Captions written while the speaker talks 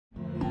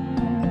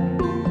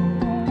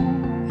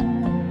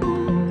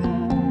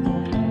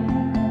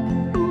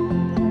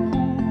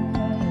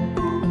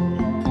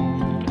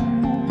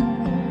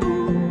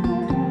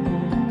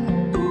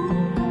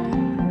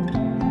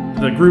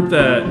The group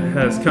that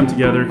has come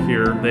together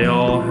here, they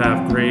all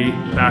have great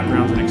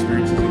backgrounds and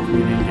experiences in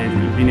community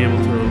engagement. Being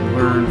able to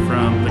learn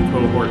from the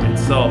cohort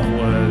itself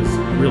was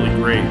really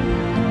great.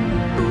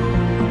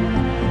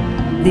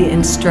 The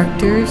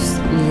instructors,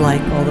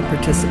 like all the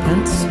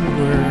participants,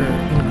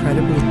 were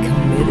incredibly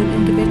committed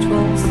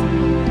individuals.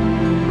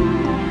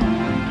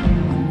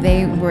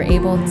 They were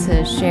able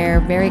to share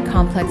very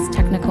complex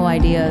technical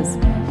ideas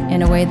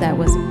in a way that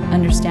was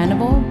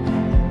understandable.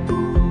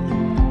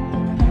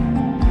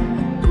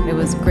 It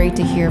was great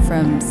to hear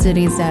from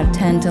cities that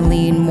tend to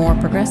lean more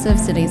progressive,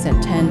 cities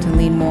that tend to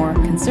lean more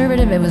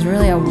conservative. It was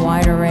really a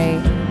wide array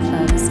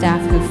of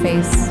staff who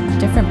face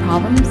different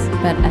problems,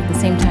 but at the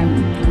same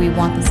time, we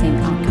want the same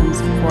outcomes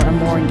for a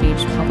more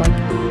engaged public.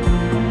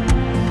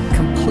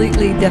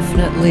 Completely,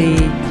 definitely,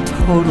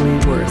 totally